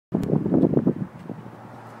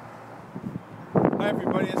Hi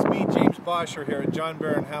everybody, it's me, James Bosher here at John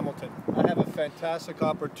Behr in Hamilton. I have a fantastic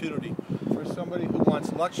opportunity for somebody who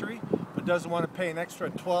wants luxury but doesn't want to pay an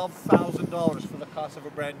extra $12,000 for the cost of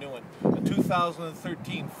a brand new one. A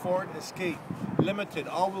 2013 Ford Escape Limited,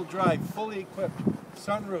 all-wheel drive, fully equipped,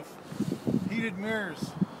 sunroof, heated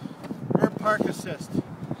mirrors, rear park assist,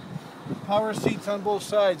 power seats on both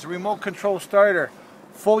sides, remote control starter,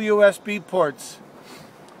 full USB ports.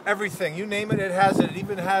 Everything, you name it, it has it. It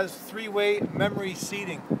even has three-way memory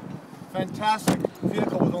seating. Fantastic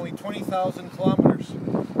vehicle with only 20,000 kilometers.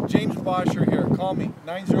 James Bosher here. Call me,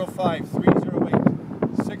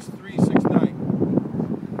 905-308-6367.